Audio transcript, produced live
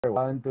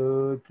One,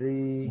 two,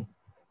 three.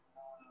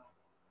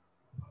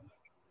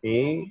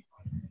 Okay.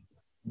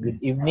 Good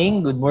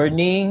evening, good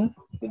morning,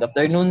 good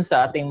afternoon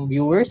sa ating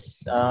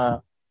viewers.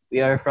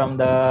 We are from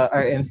the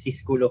RMC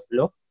School of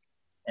Law,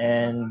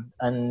 and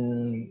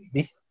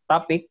this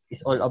topic is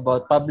all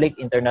about public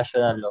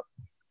international law.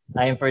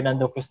 I am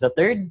Fernando Cruz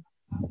III,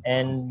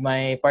 and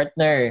my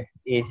partner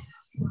is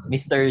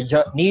Mr.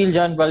 Neil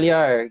John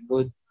Vallar.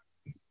 Good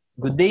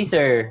day,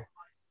 sir.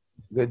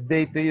 Good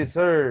day to you,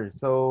 sir.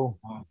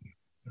 So,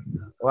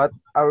 what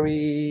are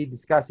we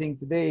discussing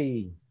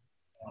today?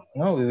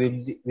 No,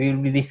 we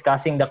will be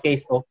discussing the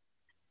case of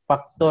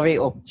Factory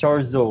of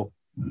Chorzow.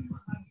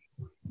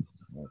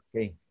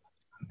 Okay.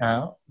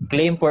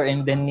 Claim for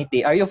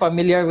indemnity. Are you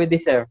familiar with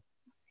this, sir?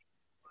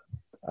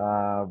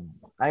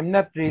 I'm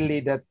not really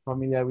that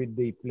familiar with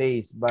the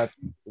place, but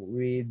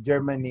with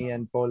Germany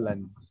and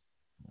Poland,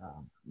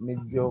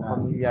 medyo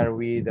familiar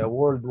with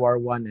World War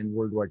I and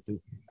World War II.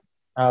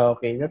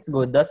 Okay, that's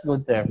good. That's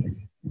good, sir.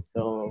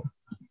 So,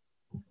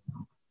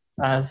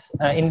 as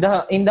in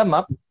the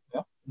map,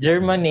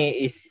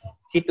 Germany is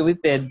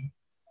situated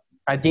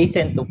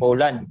adjacent to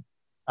Poland,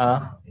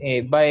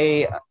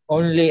 by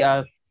only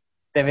a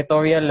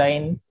territorial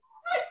line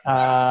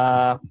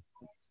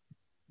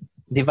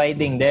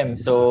dividing them.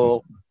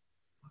 So,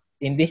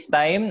 in this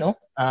time,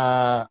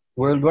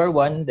 World War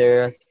I,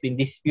 there has been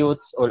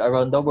disputes all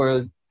around the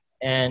world,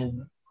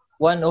 and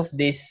one of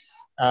these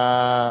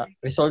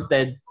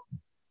resulted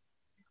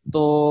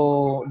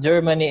to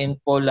Germany and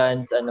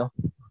Poland's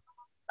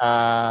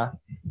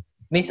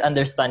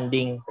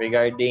misunderstanding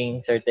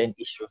regarding certain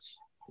issues.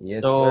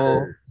 Yes, So,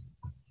 sir.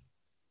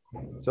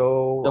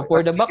 So for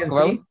as the we can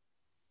background, see,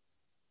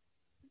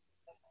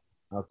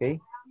 okay.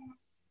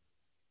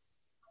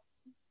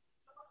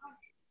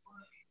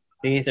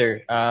 okay,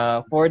 sir.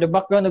 For the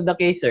background of the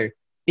case, sir,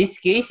 this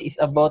case is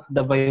about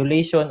the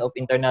violation of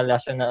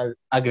international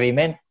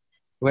agreement,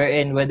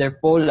 wherein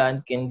whether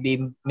Poland can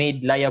be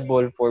made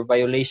liable for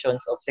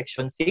violations of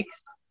Section 6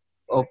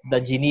 of the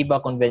Geneva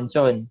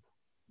Convention.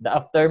 The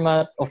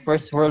aftermath of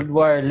First World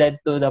War led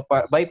to the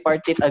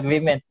bipartite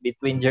agreement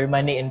between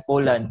Germany and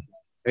Poland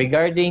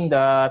regarding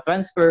the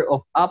transfer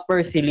of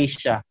Upper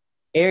Silesia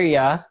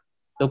area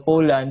to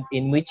Poland,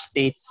 in which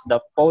states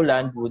that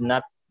Poland would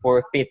not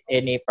forfeit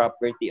any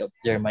property of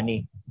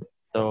Germany.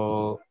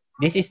 So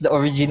this is the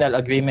original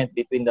agreement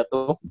between the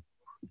two.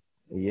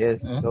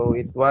 Yes, so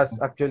it was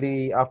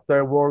actually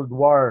after World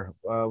War.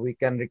 We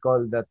can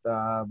recall that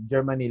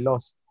Germany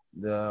lost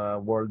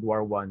the World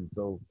War I.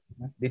 So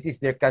this is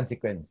their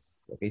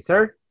consequence. Okay,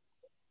 sir?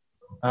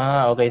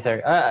 Okay,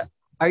 sir.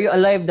 Are you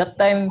alive that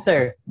time,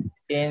 sir,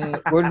 in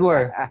World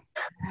War?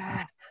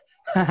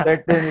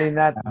 Certainly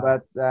not,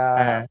 but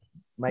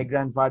my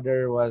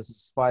grandfather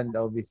was fond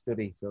of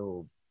history.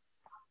 So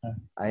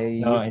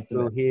I used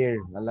to hear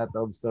a lot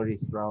of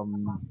stories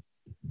from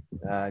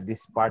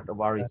this part of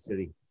our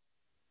history.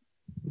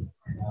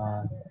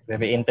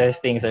 Very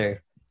interesting, sir.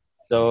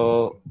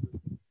 So,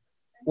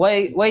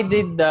 what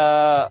did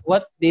the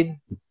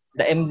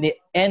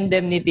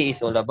indemnity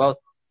is all about?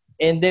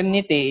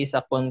 Indemnity is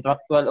a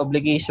contractual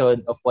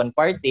obligation of one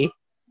party,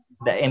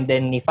 the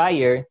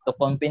indemnifier, to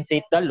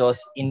compensate the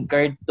loss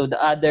incurred to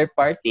the other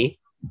party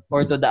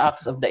or to the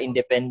acts of the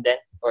independent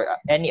or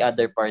any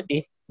other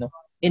party. No?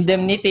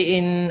 Indemnity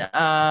in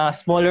a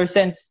smaller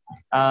sense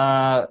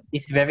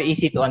is very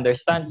easy to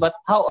understand, but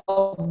how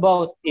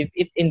about if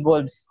it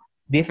involves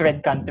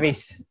different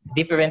countries,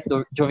 different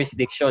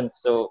jurisdictions?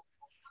 So,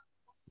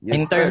 yes,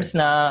 in terms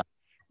na,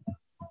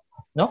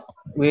 no,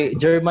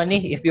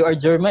 Germany, if you are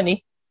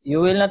Germany, you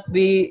will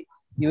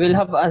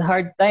have a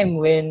hard time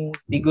when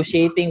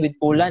negotiating with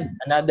Poland,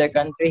 another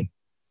country,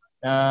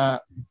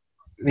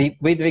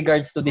 with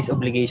regards to this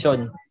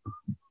obligation.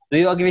 Do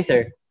you agree,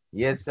 sir?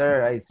 Yes,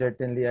 sir. I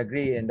certainly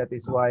agree, and that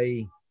is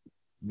why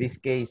this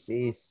case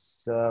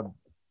is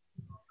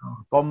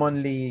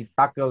commonly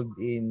tackled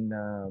in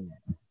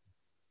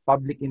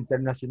public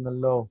international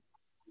law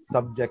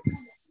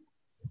subjects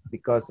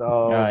because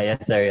of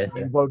Yes, sir. Yes,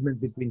 sir. involvement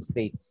between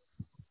states.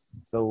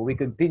 So we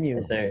continue.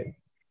 Yes, sir.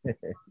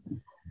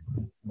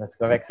 That's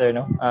correct, sir.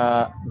 No,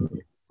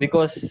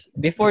 because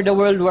before the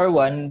World War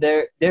I,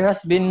 there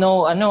has been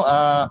no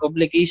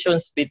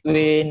obligations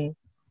between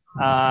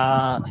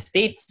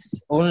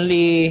states,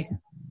 only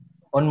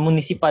on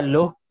municipal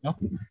law. No,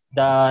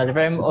 the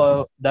realm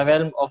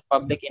of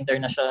public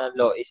international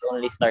law is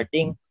only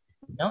starting.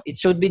 No, it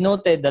should be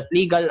noted that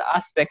legal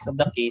aspects of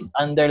the case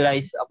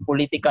underlies a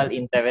political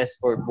interest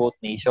for both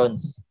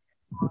nations.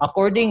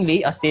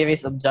 Accordingly, a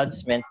series of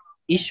judgments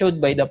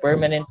issued by the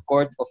Permanent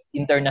Court of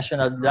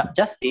International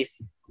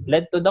Justice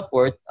led to the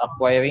court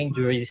acquiring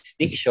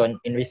jurisdiction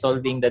in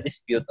resolving the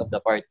dispute of the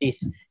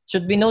parties. It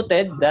should be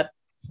noted that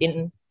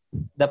in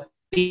the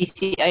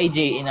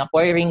PCIJ, in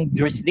acquiring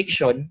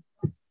jurisdiction,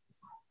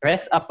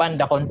 rests upon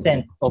the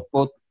consent of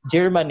both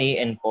Germany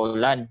and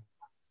Poland.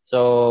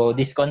 So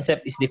this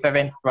concept is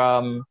different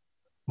from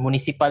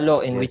municipal law,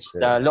 in which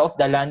the law of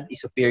the land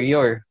is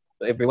superior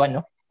to everyone.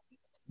 No?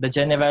 The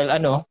general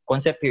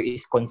concept here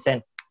is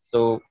consent.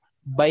 So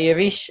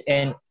Bayerisch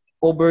and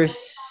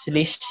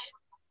Oberschlich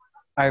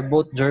are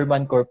both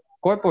German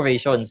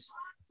corporations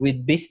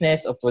with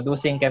business of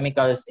producing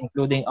chemicals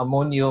including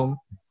ammonium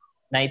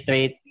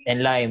nitrate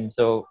and lime.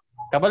 So,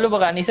 kabalo ba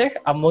kani, sir?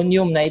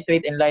 Ammonium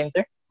nitrate and lime,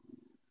 sir?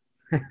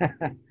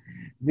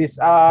 These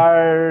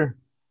are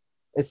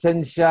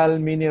essential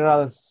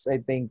minerals, I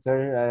think,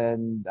 sir,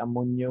 and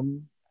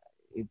ammonium.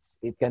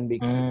 It can be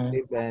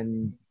explosive,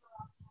 and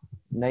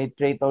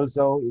nitrate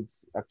also.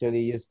 It's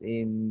actually used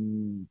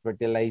in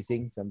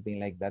fertilizing, something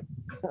like that.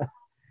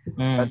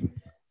 But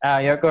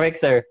you're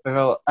correct, sir.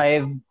 Pero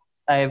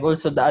I've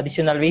also the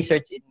additional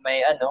research in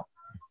my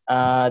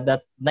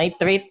that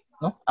nitrate,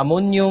 no,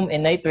 ammonium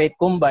and nitrate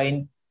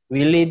combined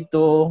will lead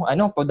to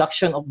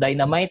production of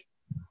dynamite.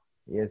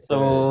 Yes,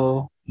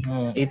 so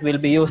it will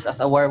be used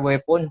as a war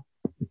weapon.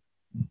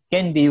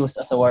 Can be used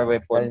as a war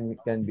weapon.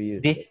 Can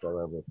be used as a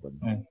war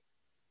weapon.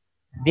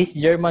 These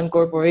German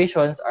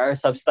corporations are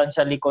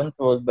substantially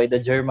controlled by the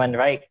German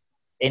Reich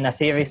in a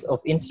series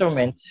of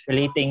instruments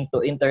relating to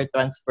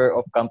intertransfer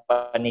of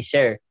company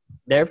share.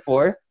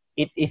 Therefore,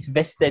 it is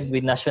vested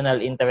with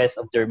national interests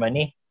of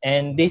Germany.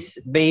 And these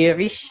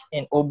Bayerisch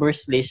and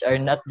Oberschlich are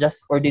not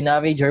just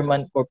ordinary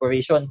German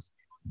corporations.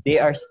 They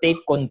are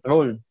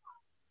state-controlled.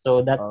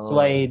 So that's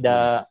why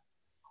the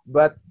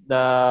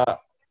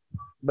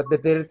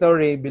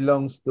territory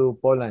belongs to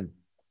Poland.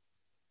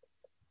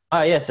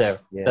 Yes, sir.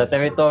 Yes. The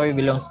territory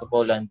belongs to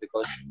Poland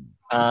because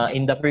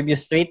in the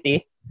previous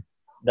treaty,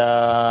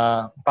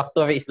 the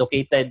factory is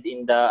located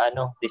in the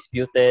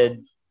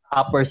disputed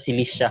Upper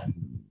Silesia.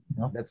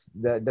 No? That's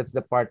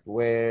the part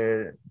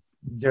where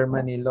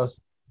Germany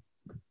lost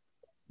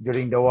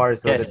during the war,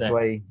 so yes, that's sir.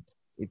 Why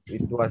it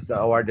was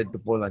awarded to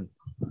Poland.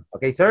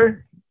 Okay,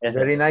 sir. Yes,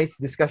 very sir. Nice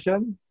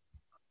discussion.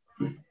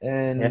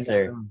 And yes,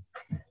 sir.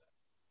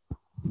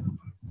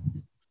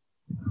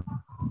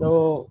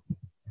 So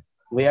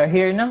we are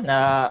here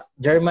now.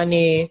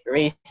 Germany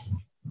raised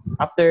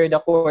after the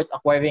court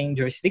acquiring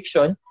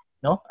jurisdiction.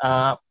 No,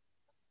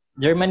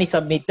 Germany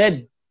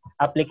submitted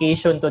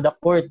application to the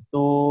court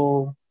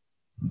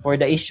for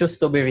the issues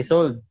to be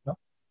resolved. No?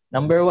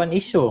 Number one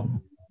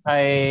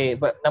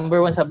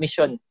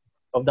submission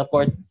of the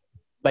court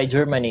by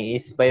Germany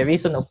is by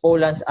reason of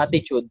Poland's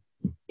attitude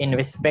in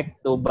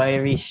respect to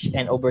Bayerisch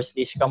and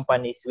Oberschlich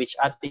companies, which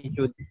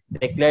attitude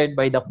declared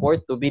by the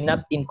court to be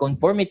not in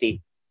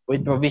conformity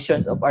with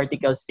provisions of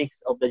Article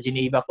 6 of the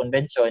Geneva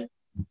Convention,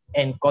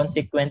 and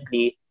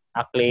consequently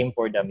a claim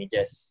for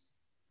damages.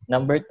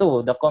 Number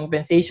two, the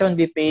compensation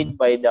be paid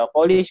by the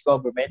Polish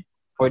government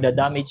for the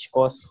damage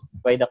caused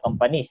by the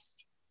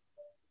companies.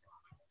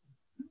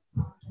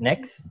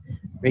 Next,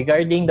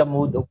 regarding the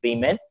mode of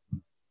payment,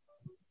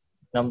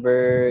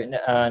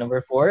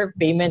 number four,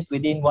 payment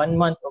within 1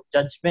 month of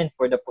judgment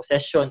for the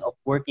possession of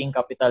working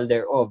capital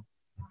thereof.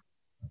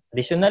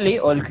 Additionally,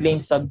 all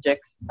claims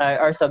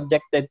are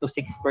subjected to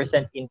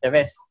 6%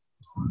 interest.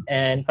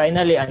 And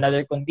finally,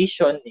 another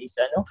condition is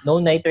no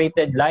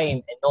nitrated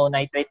lime and no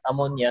nitrate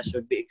ammonia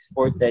should be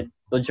exported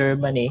to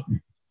Germany,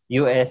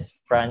 US,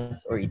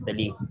 France, or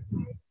Italy.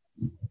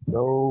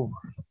 So,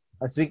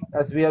 as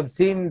we have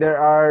seen, there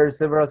are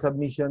several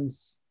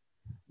submissions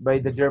by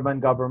the German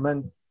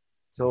government.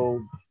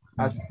 So,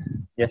 as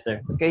yes, sir.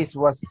 The case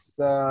was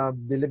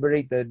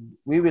deliberated,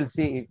 we will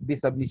see if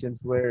these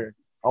submissions were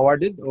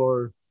awarded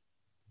or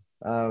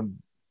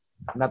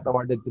not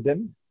awarded to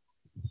them.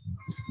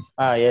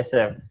 Yes,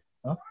 sir.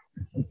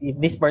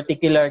 In this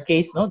particular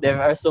case,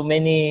 there are so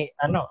many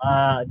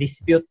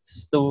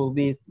disputes to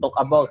be talked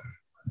about,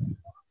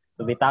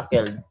 to be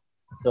tackled.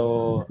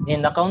 So,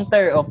 in the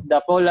counter of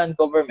the Poland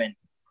government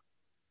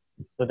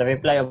to the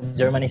reply of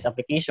Germany's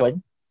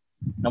application,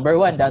 number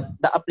one, that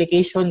the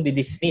application be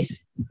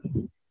dismissed.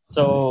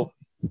 So,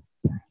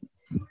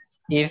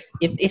 if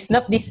it is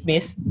not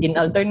dismissed, in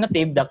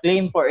alternative, the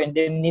claim for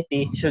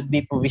indemnity should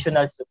be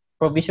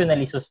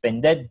provisionally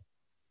suspended.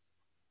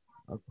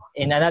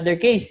 In another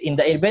case, in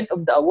the event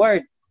of the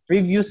award,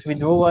 previous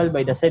withdrawal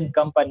by the said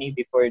company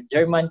before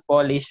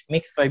German-Polish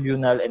mixed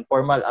tribunal and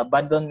formal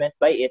abandonment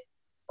by it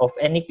of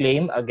any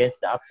claim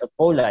against the acts of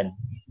Poland,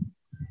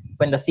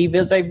 when the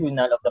civil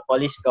tribunal of the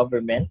Polish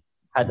government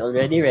had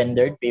already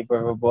rendered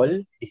favorable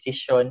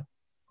decision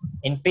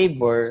in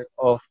favor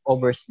of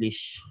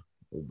Oberschlich.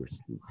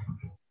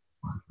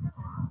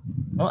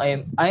 No,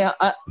 am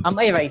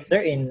I right,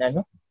 sir, in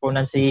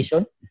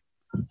pronunciation?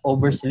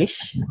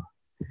 Oberschlich?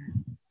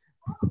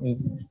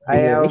 I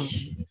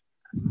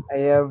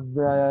have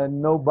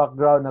no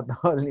background at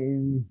all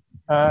in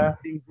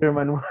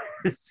German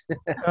words,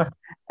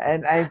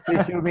 and I'm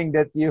presuming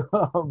that you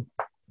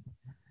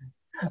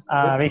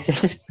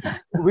research.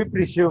 We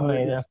presume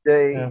it's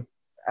the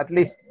at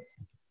least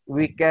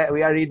we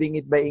are reading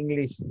it by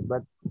English,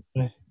 but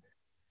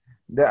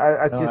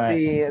as you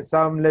see,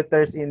 some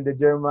letters in the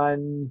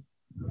German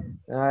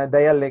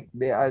dialect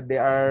they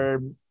are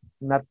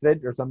not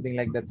read or something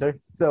like that, sir.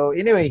 So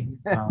anyway.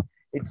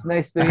 It's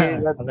nice to hear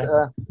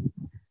that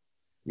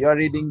you are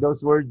reading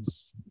those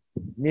words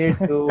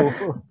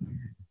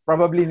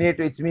probably near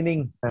to its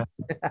meaning.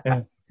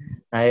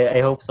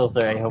 I hope so,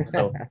 sir. I hope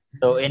so.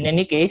 So in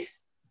any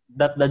case,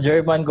 that the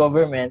German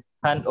government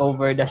hand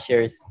over the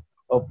shares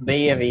of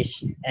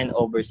Bayerisch and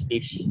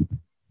Oberstisch.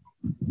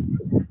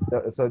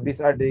 So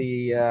these are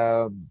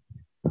the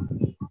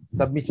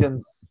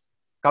submissions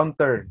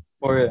counter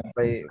For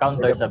by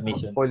counter the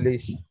submissions.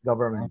 Polish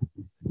government.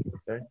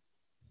 Sir.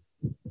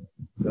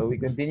 So we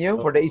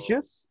continue for the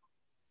issues.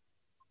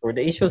 For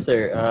the issue,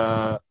 sir,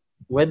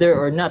 whether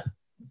or not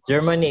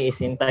Germany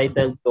is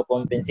entitled to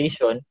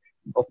compensation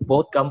of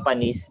both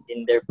companies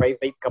in their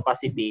private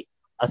capacity,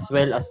 as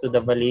well as to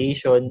the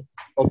valuation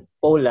of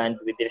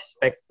Poland with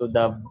respect to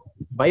the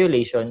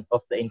violation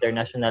of the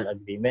international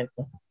agreement.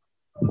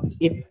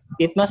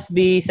 It must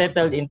be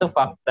settled into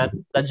fact that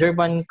the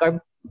German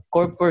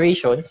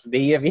corporations,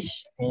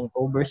 Bayerisch and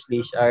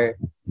Oberschlich, are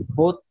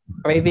both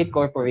private Private.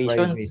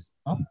 corporations.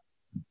 No?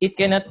 It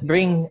cannot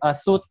bring a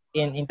suit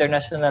in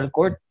international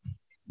court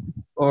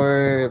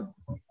or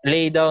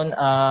lay down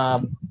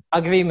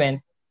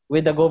agreement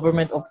with the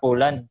government of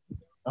Poland.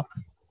 No?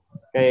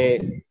 Kaya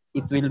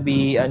it will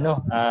be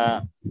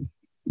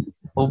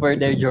over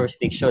their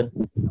jurisdiction.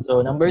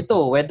 So number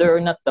two, whether or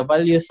not the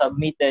value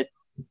submitted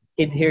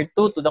adhered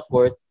to the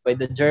court by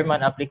the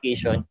German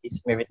application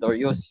is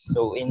meritorious.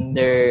 So in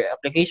their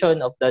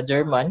application of the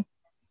Germany,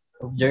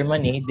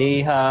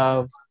 they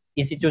have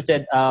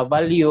instituted a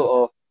value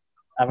of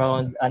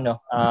around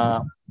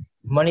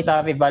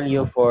monetary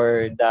value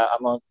for the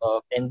amount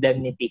of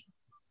indemnity.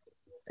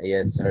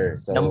 Yes, sir.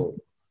 So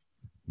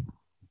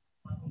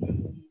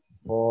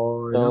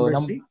for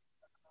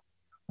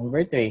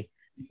number three,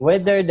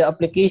 whether the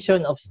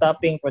application of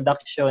stopping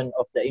production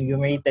of the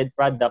enumerated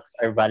products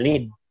are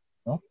valid.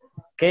 No?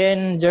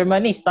 Can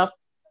Germany stop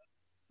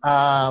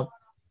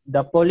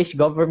the Polish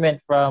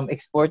government from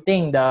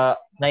exporting the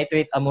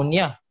nitrate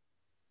ammonia?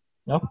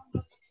 No?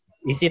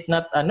 Is it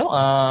not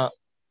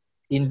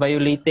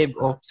inviolative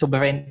of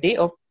sovereignty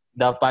of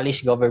the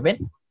Polish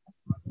government?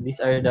 These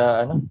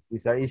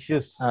are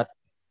issues.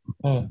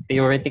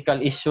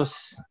 Theoretical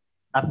issues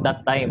at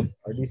that time.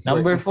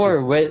 Number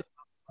four,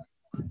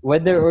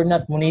 whether or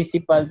not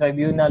municipal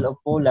tribunal of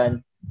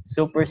Poland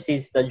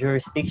supersedes the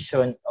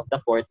jurisdiction of the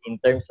court in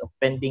terms of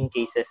pending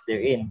cases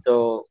therein.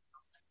 So,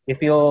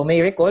 if you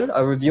may recall,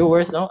 our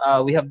reviewers,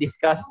 we have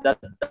discussed that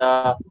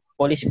the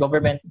Polish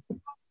government,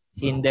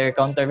 in their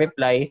counter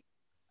reply,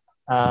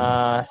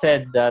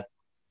 said that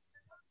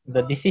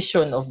the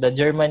decision of the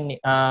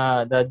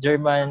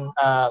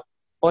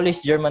Polish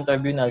German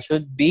tribunal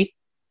should be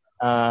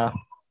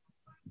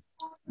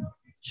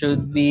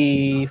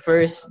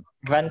first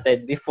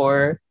granted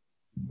before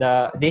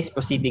this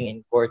proceeding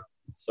in court.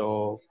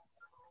 So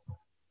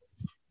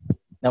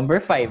number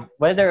five,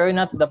 whether or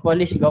not the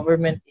Polish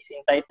government is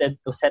entitled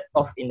to set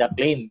off in the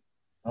claim.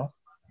 No?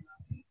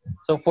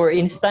 So for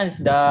instance,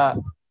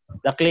 the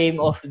claim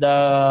of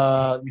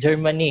the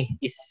Germany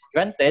is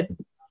granted,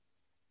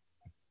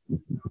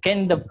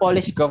 can the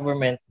Polish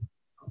government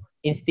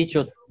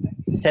institute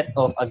set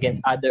off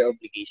against other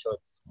obligations?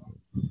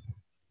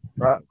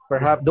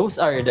 Perhaps those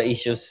are the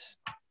issues.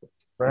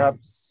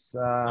 Perhaps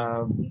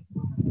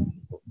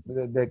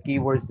the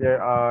keywords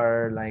there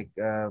are like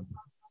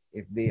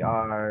if they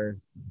are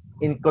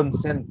in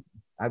consent.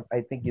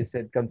 I think you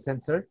said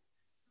consent, sir.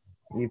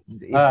 If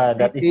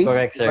that is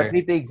correct, sir. If a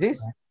treaty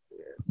exists,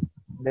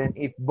 then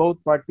if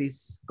both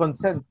parties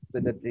consent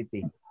to the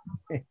treaty.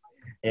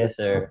 Yes,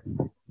 sir.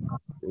 So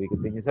we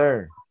continue,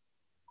 sir.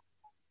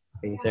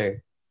 Okay,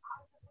 sir.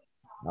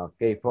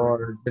 Okay,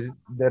 for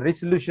the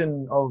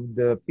resolution of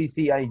the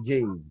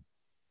PCIJ.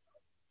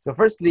 So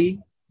firstly,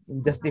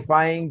 in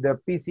justifying the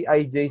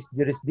PCIJ's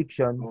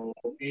jurisdiction,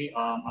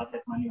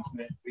 asset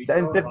management, the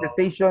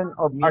interpretation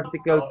of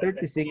Article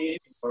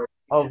 36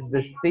 of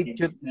the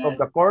Statute of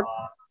the Court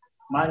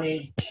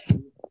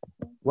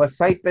was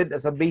cited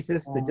as a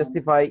basis to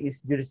justify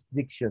its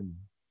jurisdiction.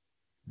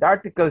 The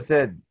article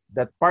said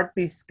that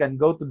parties can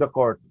go to the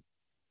court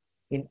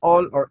in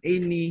all or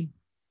any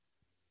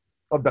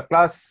of the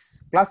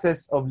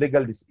classes of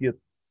legal dispute.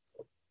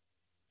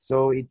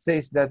 So it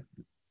says that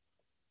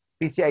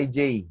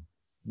PCIJ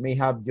may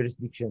have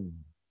jurisdiction.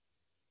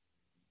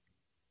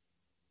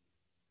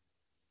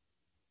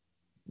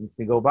 Let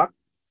me go back.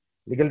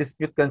 Legal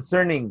dispute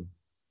concerning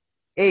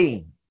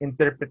A,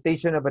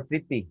 interpretation of a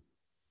treaty.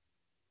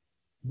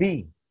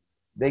 B,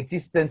 the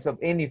existence of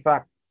any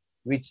fact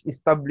which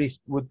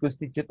established would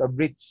constitute a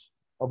breach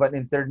of an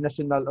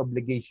international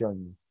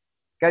obligation.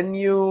 Can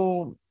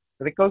you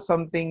recall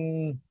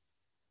something,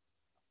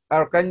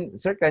 or can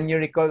you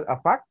recall a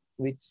fact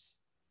which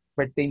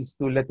pertains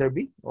to letter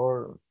B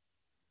or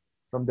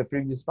from the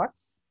previous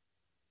facts?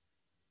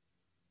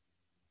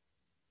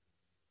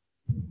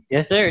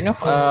 Yes, sir. No,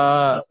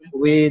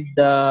 with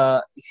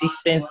the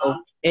existence of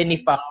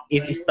any fact,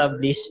 if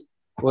established,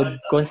 would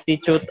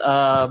constitute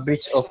a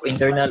breach of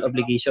internal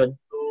obligation.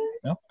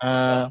 No?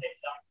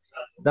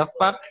 The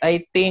fact,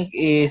 I think,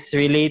 is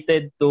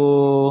related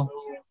to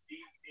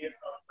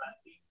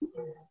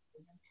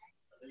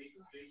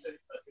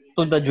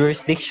the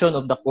jurisdiction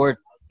of the court.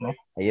 No?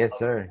 Yes,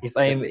 sir.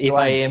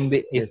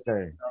 Yes,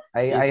 sir.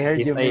 I heard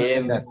if you I mention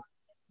am, that.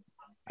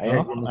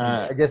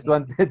 I just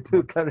wanted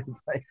to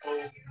clarify.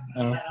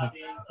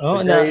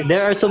 oh, There na, is,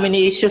 there are so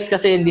many issues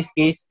kasi in this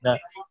case na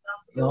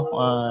no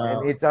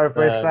and it's our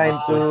first time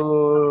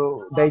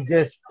to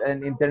digest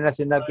an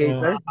international case,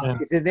 sir,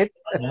 isn't it?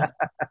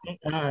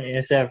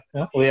 Yes, sir.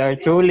 No? We are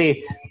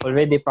truly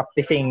already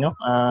practicing, no?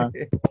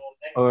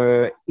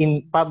 Or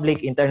in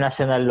public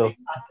international law.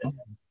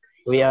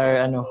 We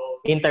are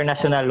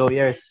international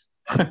lawyers.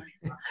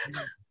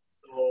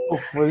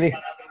 Hopefully.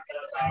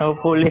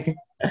 Hopefully.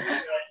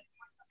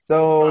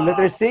 So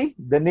letter C,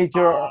 the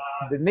nature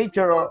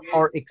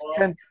or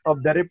extent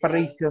of the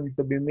reparation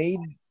to be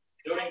made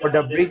for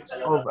the breach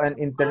of an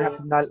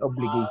international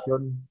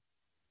obligation.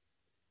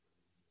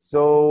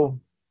 So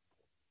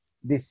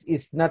this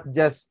is not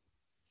just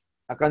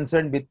a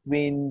concern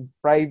between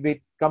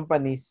private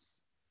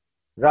companies,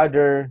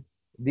 rather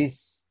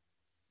this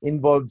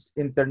involves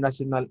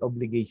international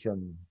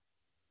obligation.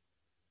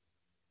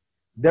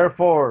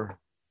 Therefore,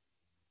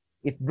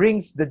 it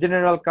brings the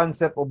general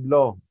concept of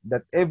law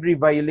that every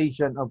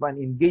violation of an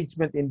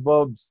engagement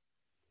involves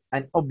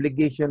an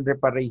obligation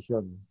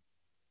reparation.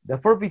 The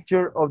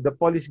forfeiture of the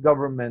Polish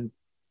government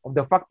of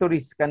the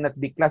factories cannot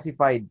be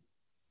classified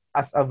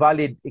as a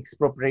valid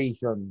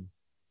expropriation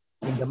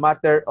in the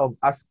matter of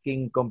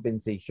asking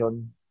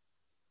compensation.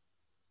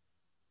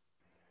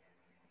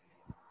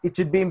 It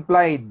should be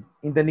implied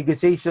in the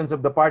negotiations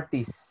of the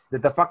parties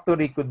that the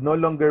factory could no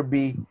longer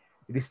be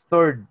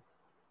restored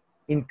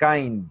in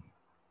kind.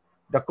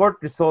 The court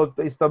resolved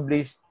to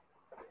establish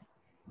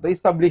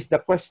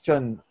the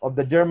question of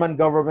the German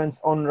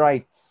government's own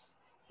rights.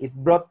 It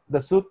brought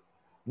the suit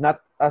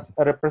not as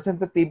a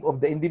representative of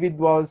the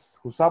individuals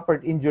who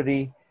suffered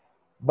injury,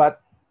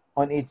 but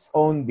on its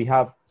own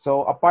behalf.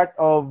 So a part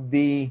of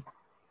the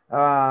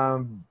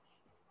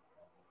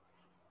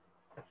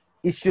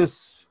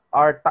issues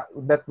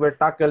that were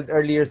tackled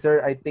earlier,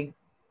 sir, I think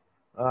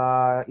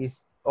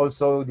is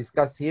also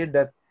discussed here,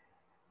 that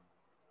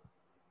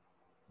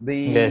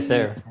Yes,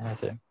 sir. Yes,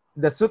 sir.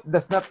 the suit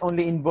does not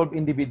only involve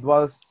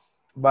individuals,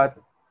 but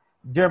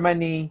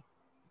Germany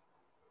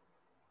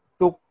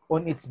took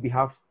on its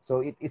behalf.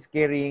 So it is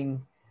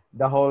carrying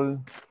the whole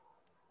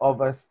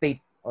of a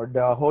state or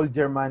the whole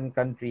German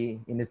country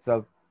in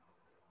itself.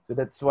 So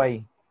that's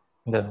why.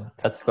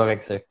 That's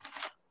correct, sir.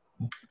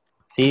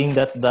 Seeing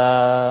that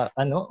the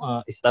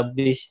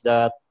established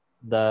that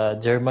the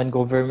German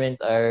government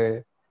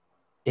are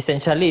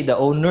essentially the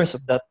owners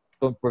of that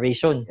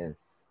corporation.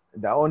 Yes.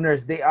 The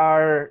owners, they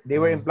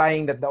were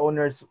implying that the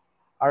owners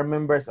are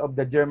members of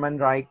the German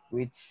Reich,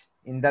 which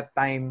in that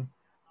time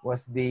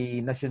was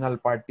the national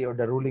party or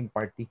the ruling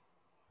party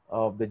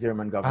of the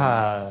German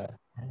government.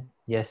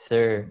 Yes,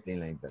 sir.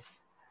 Something like that.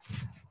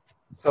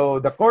 So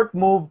the court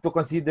moved to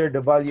consider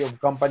the value of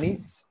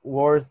companies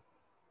worth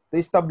to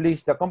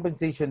establish the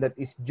compensation that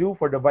is due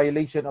for the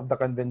violation of the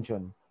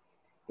convention.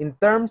 In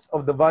terms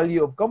of the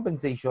value of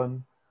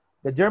compensation,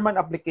 the German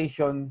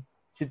application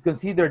should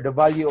consider the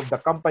value of the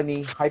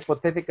company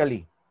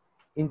hypothetically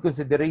in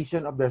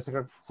consideration of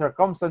the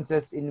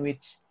circumstances in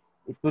which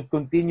it would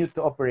continue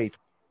to operate.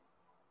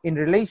 In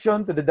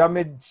relation to the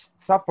damage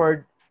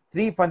suffered,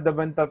 three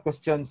fundamental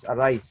questions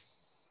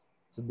arise.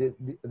 So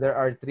there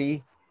are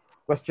three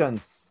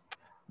questions.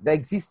 The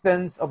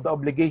existence of the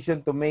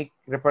obligation to make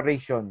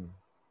reparation,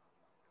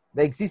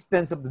 the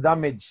existence of the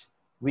damage,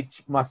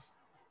 which must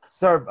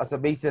serve as a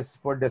basis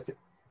for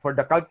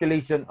the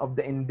calculation of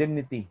the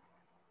indemnity,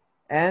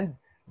 and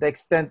the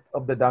extent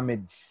of the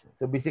damage.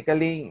 So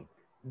basically,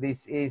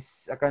 this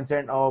is a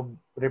concern of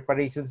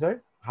reparation,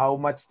 sir. How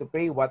much to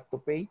pay, what to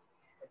pay,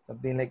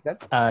 something like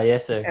that.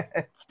 Yes, sir.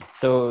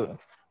 So,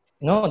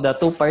 no, the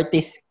two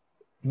parties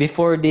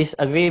before this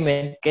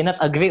agreement cannot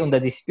agree on the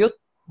dispute.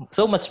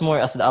 So much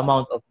more as the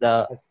amount of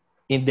the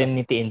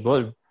indemnity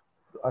involved.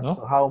 As to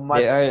how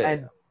much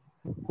and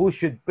who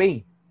should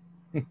pay.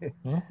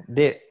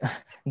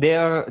 They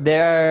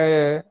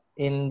are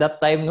in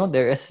that time, no,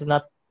 there is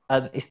not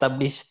an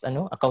established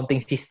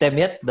accounting system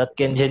yet that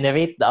can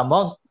generate the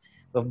amount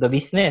of the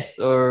business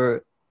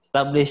or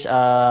establish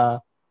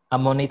a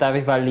monetary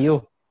value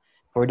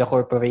for the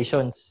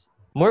corporations.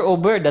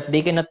 Moreover, that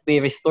they cannot be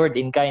restored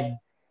in kind,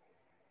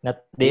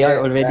 that they are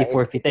already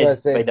forfeited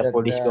by the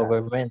Polish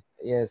government.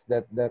 Yes,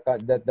 that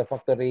the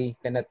factory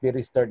cannot be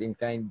restored in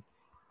kind.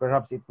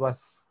 Perhaps it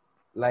was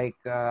like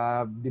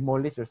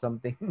demolished or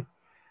something.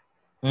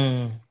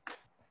 Okay.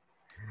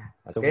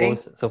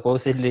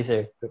 Supposedly,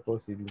 sir.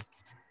 Supposedly.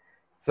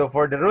 So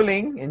for the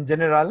ruling in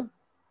general,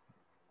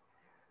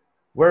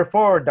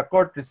 wherefore the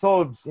court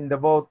resolves in the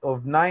vote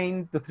of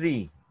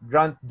 9-3,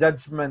 grant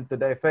judgment to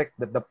the effect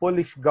that the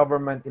Polish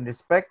government in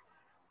respect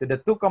to the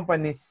two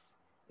companies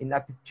in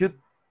attitude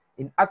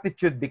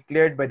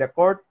declared by the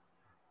court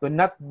to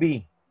not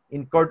be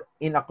in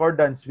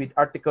accordance with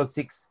Article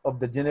 6 of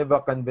the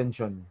Geneva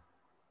Convention,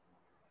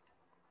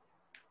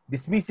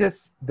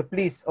 dismisses the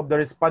pleas of the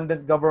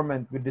respondent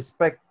government with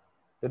respect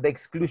to the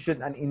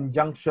exclusion and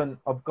injunction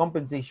of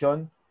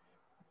compensation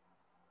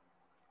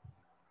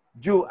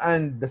due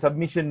and the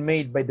submission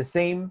made by the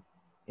same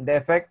in the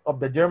effect of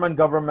the German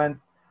government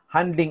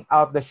handing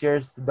out the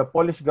shares to the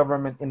Polish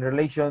government in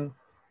relation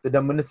to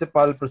the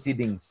municipal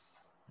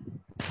proceedings.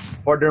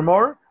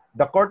 Furthermore,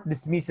 the court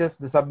dismisses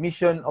the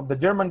submission of the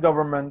German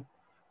government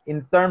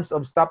in terms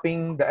of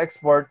stopping the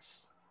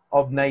exports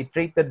of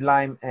nitrated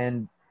lime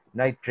and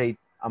nitrate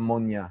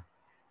ammonia.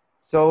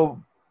 So,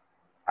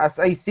 as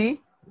I see,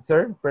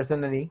 sir,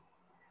 personally,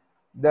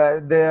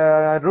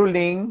 the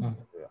ruling,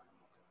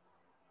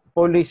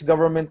 Polish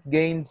government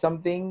gained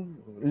something,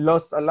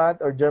 lost a lot,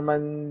 or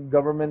German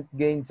government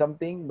gained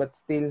something, but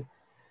still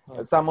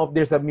some of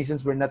their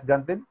submissions were not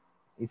granted.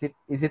 Is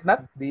it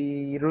not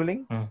the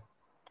ruling?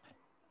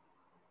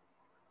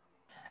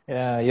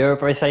 Yeah, you're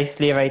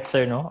precisely right,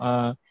 sir.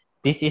 No,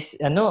 this is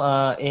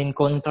in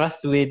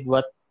contrast with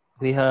what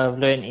we have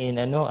learned in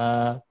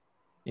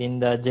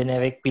the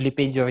generic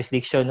Philippine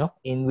jurisdiction, no,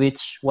 in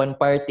which one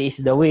party is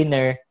the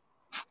winner,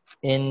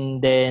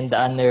 and then the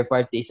other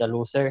party is a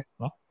loser.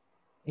 No,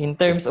 in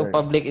terms of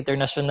public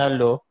international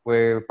law,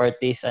 where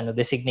parties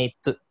designate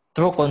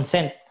through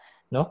consent,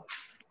 no,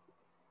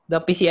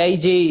 the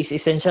PCIJ is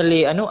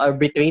essentially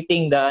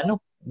arbitrating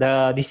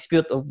the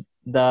dispute of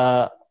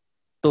the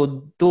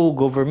two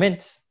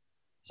governments.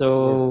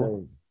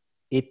 So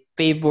it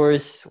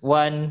favors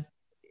one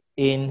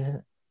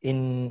in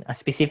a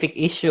specific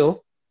issue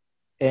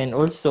and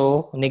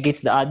also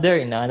negates the other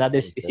in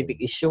another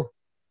specific issue.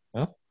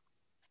 Huh?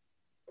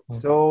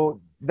 So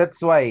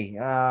that's why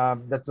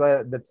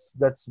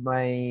that's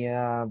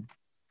my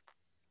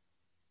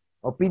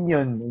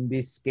opinion in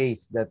this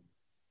case, that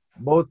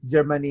both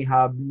Germany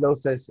have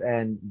losses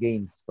and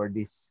gains for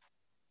this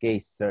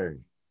case, sir.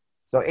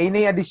 So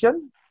any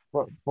addition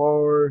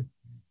for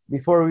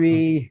before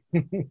we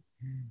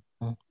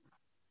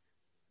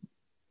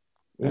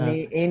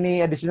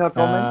any additional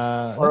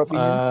comments or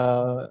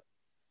opinions?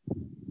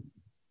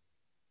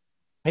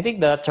 I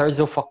think the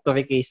Chorzow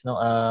factory case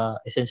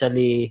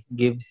essentially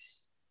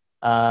gives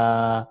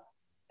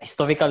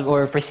historical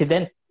or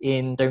precedent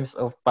in terms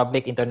of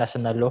public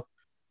international law.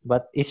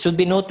 But it should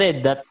be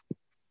noted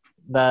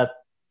that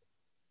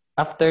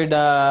after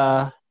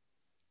the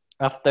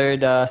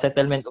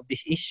settlement of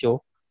this issue,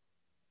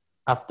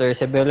 after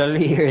several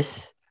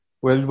years,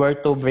 World War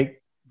II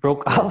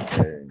broke out.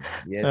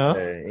 Yes,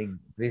 sir.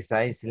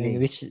 Precisely.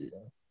 In which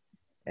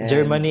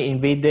Germany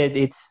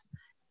invaded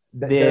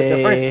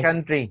the first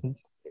country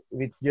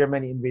which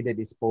Germany invaded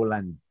is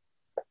Poland.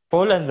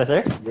 Poland ba,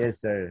 sir?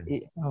 Yes, sir.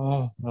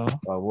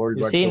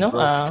 World you War see, II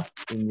broke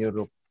in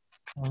Europe.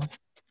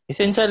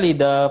 Essentially,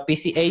 the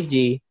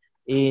PCIJ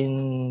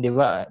in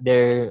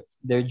their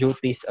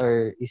duties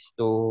is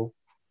to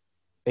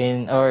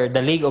or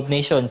the League of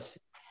Nations,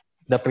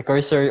 the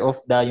precursor of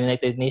the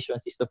United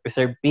Nations, is to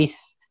preserve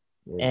peace.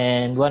 Yes.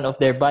 And one of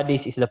their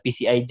bodies is the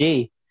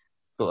PCIJ,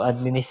 to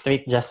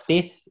administrate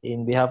justice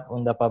in behalf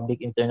on the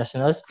public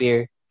international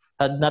sphere,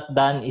 had not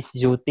done its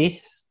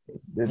duties.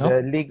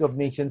 The League of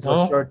Nations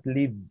was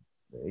short-lived.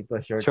 It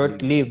was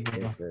short-lived.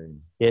 Yes, sir.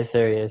 Yes,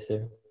 sir. Yes,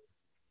 sir.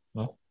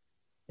 No?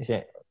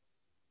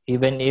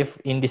 Even if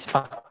in this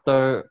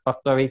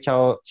factory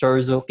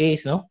Chorzow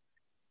case,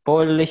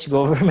 Polish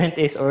government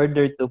is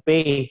ordered to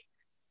pay,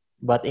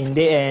 but in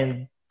the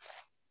end,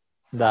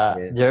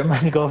 the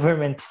German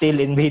government still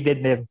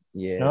invaded them.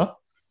 Yes. No?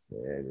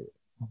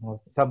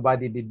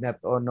 Somebody did not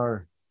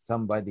honor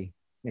somebody.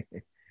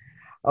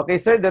 Okay,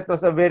 sir, that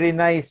was a very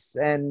nice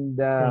and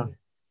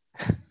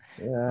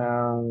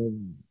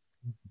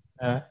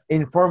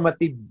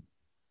informative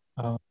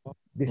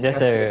discussion. Yes,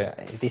 sir.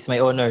 It is my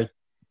honor.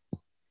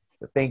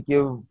 So thank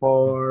you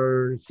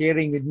for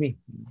sharing with me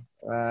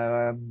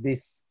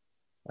these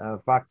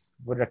facts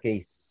for the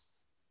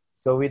case.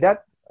 So with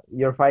that,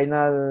 your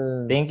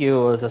final... Thank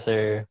you also,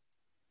 sir.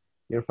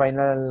 Your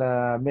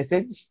final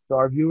message to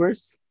our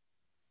viewers?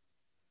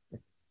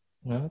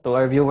 To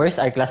our viewers,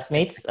 our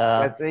classmates,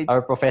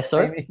 our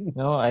professor.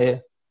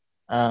 I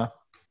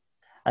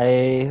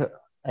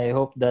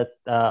hope that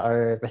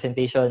our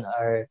presentation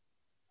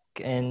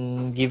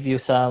can give you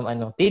some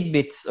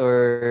tidbits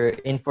or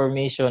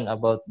information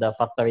about the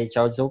factory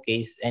Chorzow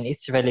case and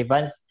its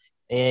relevance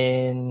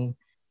in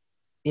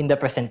the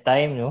present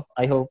time.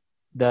 I hope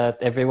that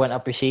everyone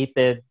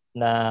appreciated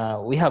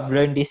we have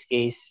learned this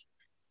case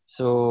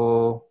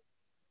so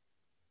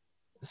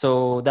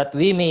that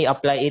we may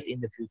apply it in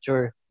the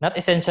future, not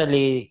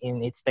essentially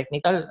in its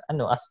technical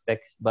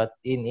aspects, but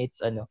in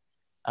its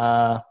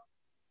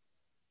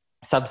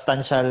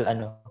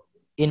substantial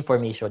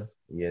information.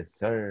 Yes,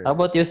 sir. How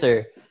about you,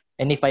 sir?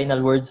 Any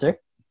final words, sir?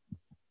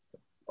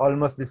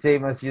 Almost the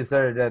same as you,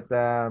 sir, that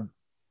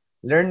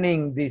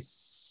learning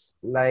this,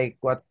 like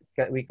what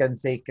we can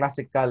say,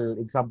 classical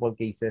example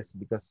cases,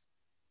 because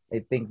I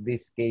think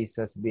this case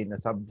has been a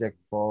subject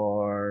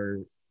for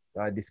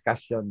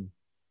discussion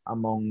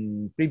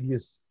among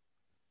previous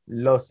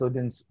law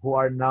students who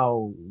are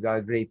now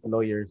great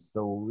lawyers.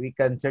 So we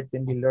can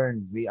certainly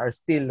learn. We are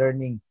still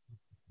learning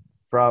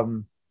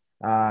from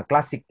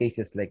classic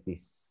cases like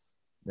this,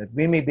 that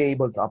we may be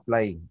able to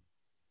apply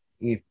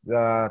if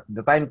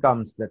the time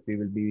comes that we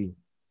will be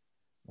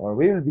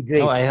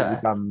graced to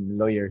become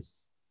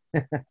lawyers.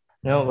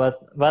 No,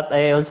 but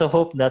I also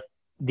hope that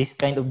this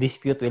kind of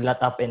dispute will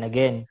not happen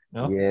again.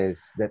 No.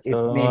 Yes, that it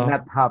may So.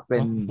 not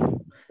happen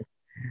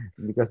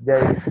because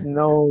there is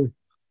no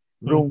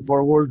room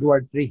for World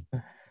War III.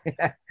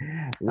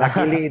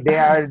 Luckily, they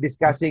were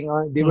discussing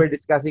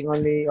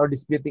only or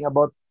disputing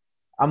about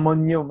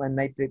ammonium and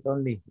nitrate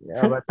only.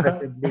 But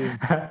presently,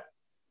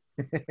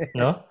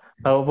 No?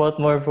 How about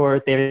more for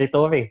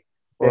territory?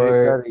 Or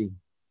territory.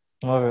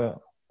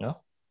 more, no?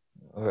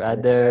 Or Yes,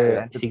 other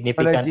and the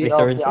significant technology of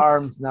the resources?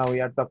 arms now, we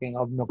are talking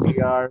of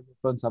nuclear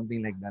weapons,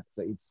 something like that.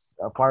 So it's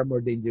far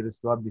more dangerous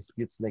to have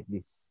disputes like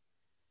this.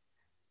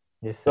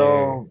 Yes, sir.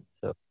 So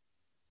So,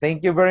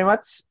 thank you very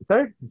much,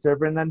 Sir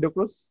Fernando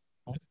Cruz,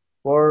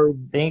 for.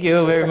 thank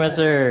you very much,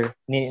 sir.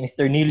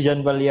 Mr. Neil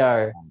John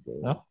Vallar. Okay.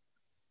 No?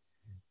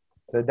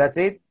 So that's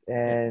it,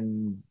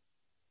 and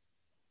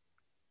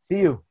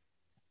see you.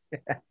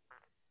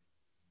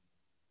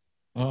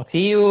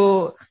 See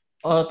you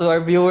to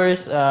our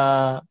viewers.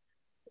 Uh,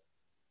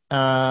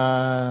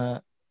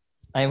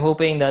 I'm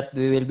hoping that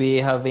we will be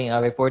having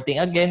a reporting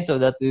again so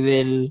that we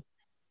will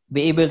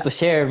be able to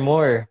share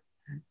more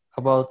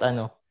about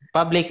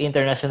public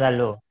international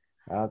law.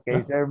 Okay,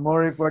 No? sir.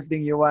 More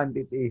reporting you want,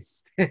 it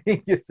is.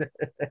 Thank you, sir.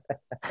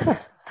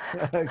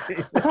 Okay,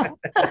 sir.